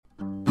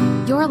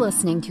You're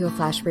listening to a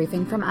flash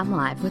briefing from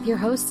MLive with your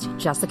host,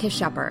 Jessica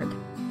Shepard.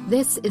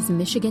 This is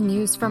Michigan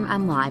News from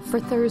MLive for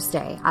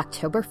Thursday,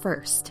 October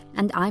 1st,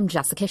 and I'm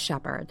Jessica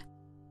Shepard.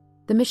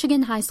 The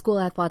Michigan High School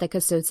Athletic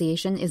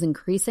Association is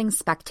increasing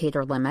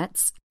spectator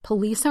limits.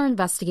 Police are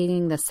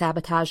investigating the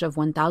sabotage of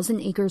 1,000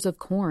 acres of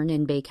corn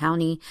in Bay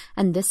County,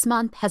 and this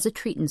month has a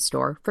treat in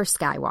store for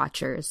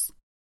skywatchers.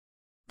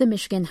 The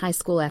Michigan High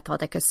School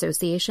Athletic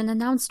Association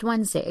announced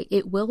Wednesday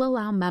it will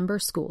allow member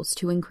schools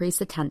to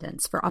increase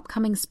attendance for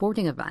upcoming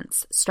sporting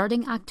events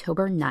starting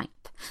October 9th.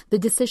 The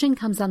decision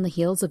comes on the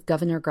heels of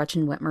Governor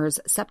Gretchen Whitmer's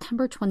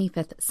September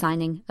 25th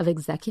signing of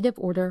Executive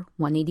Order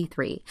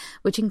 183,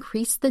 which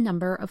increased the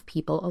number of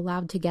people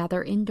allowed to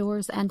gather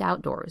indoors and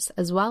outdoors,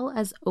 as well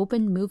as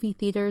open movie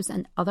theaters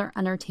and other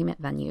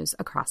entertainment venues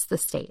across the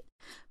state.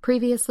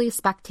 Previously,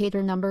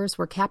 spectator numbers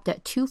were capped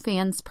at 2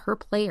 fans per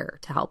player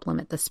to help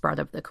limit the spread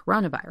of the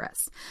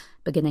coronavirus.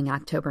 Beginning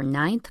October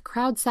 9th,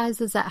 crowd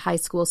sizes at high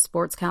school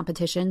sports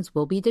competitions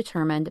will be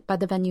determined by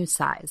the venue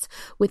size,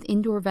 with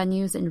indoor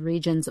venues in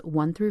regions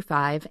 1 through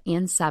 5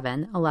 and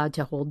 7 allowed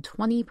to hold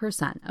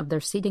 20% of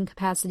their seating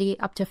capacity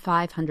up to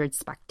 500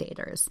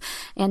 spectators,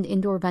 and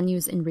indoor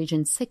venues in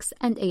regions 6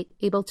 and 8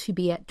 able to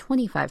be at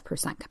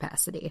 25%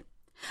 capacity.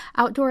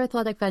 Outdoor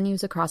athletic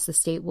venues across the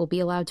state will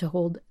be allowed to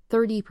hold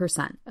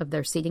 30% of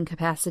their seating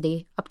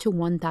capacity, up to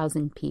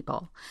 1,000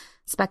 people.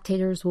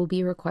 Spectators will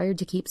be required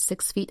to keep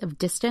 6 feet of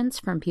distance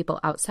from people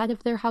outside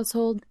of their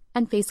household,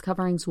 and face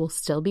coverings will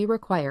still be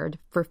required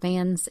for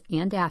fans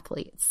and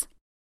athletes.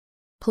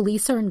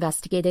 Police are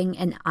investigating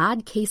an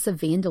odd case of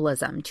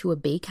vandalism to a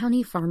Bay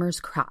County farmer's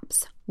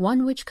crops,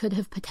 one which could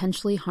have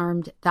potentially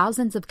harmed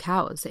thousands of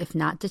cows if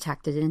not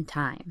detected in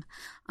time.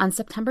 On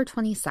September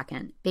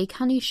 22nd, Bay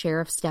County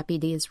Sheriff's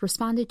deputies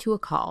responded to a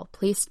call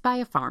placed by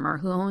a farmer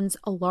who owns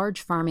a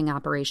large farming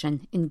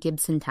operation in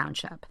Gibson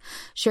Township.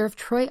 Sheriff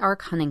Troy R.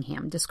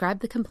 Cunningham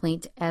described the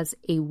complaint as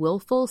a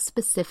willful,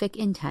 specific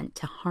intent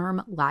to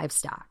harm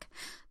livestock.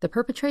 The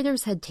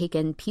perpetrators had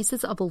taken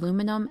pieces of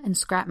aluminum and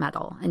scrap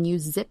metal and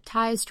used zip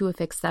ties to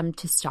affix them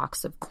to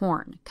stalks of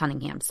corn,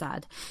 Cunningham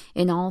said.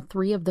 In all,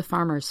 3 of the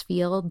farmer's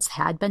fields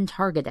had been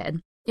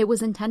targeted. It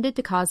was intended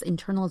to cause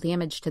internal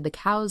damage to the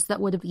cows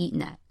that would have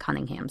eaten it,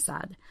 Cunningham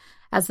said.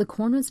 As the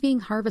corn was being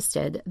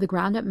harvested, the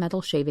ground-up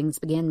metal shavings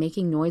began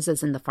making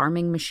noises in the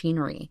farming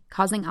machinery,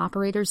 causing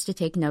operators to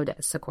take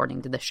notice,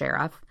 according to the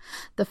sheriff.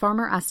 The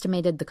farmer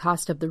estimated the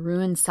cost of the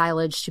ruined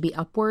silage to be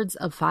upwards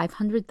of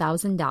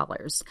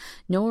 $500,000.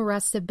 No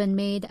arrests have been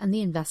made, and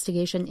the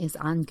investigation is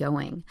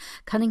ongoing.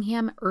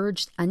 Cunningham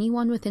urged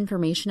anyone with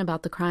information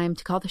about the crime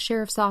to call the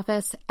sheriff's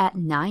office at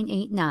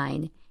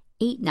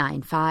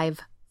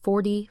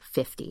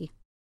 989-895-4050.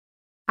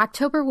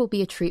 October will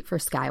be a treat for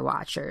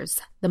skywatchers.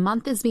 The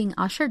month is being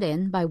ushered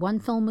in by one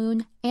full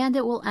moon, and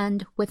it will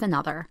end with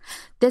another.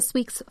 This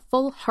week's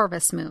full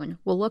harvest moon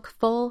will look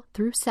full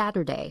through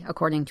Saturday,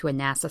 according to a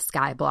NASA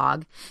sky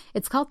blog.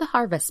 It's called the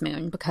harvest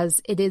moon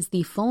because it is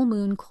the full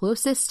moon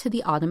closest to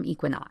the autumn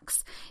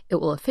equinox. It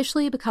will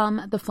officially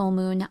become the full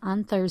moon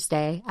on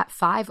Thursday at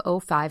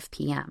 5:05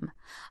 p.m.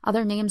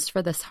 Other names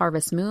for this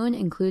harvest moon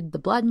include the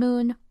blood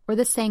moon or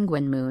the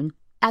sanguine moon.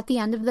 At the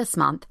end of this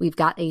month, we've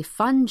got a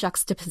fun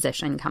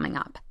juxtaposition coming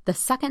up, the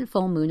second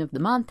full moon of the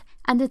month,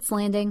 and it's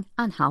landing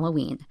on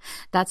Halloween.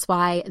 That's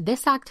why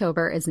this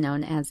October is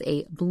known as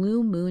a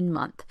blue moon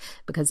month,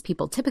 because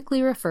people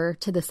typically refer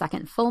to the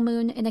second full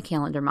moon in a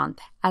calendar month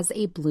as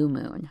a blue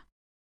moon.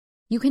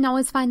 You can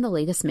always find the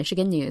latest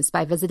Michigan news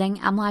by visiting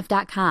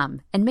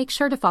mlive.com, and make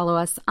sure to follow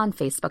us on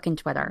Facebook and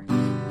Twitter.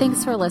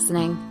 Thanks for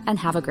listening, and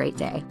have a great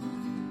day.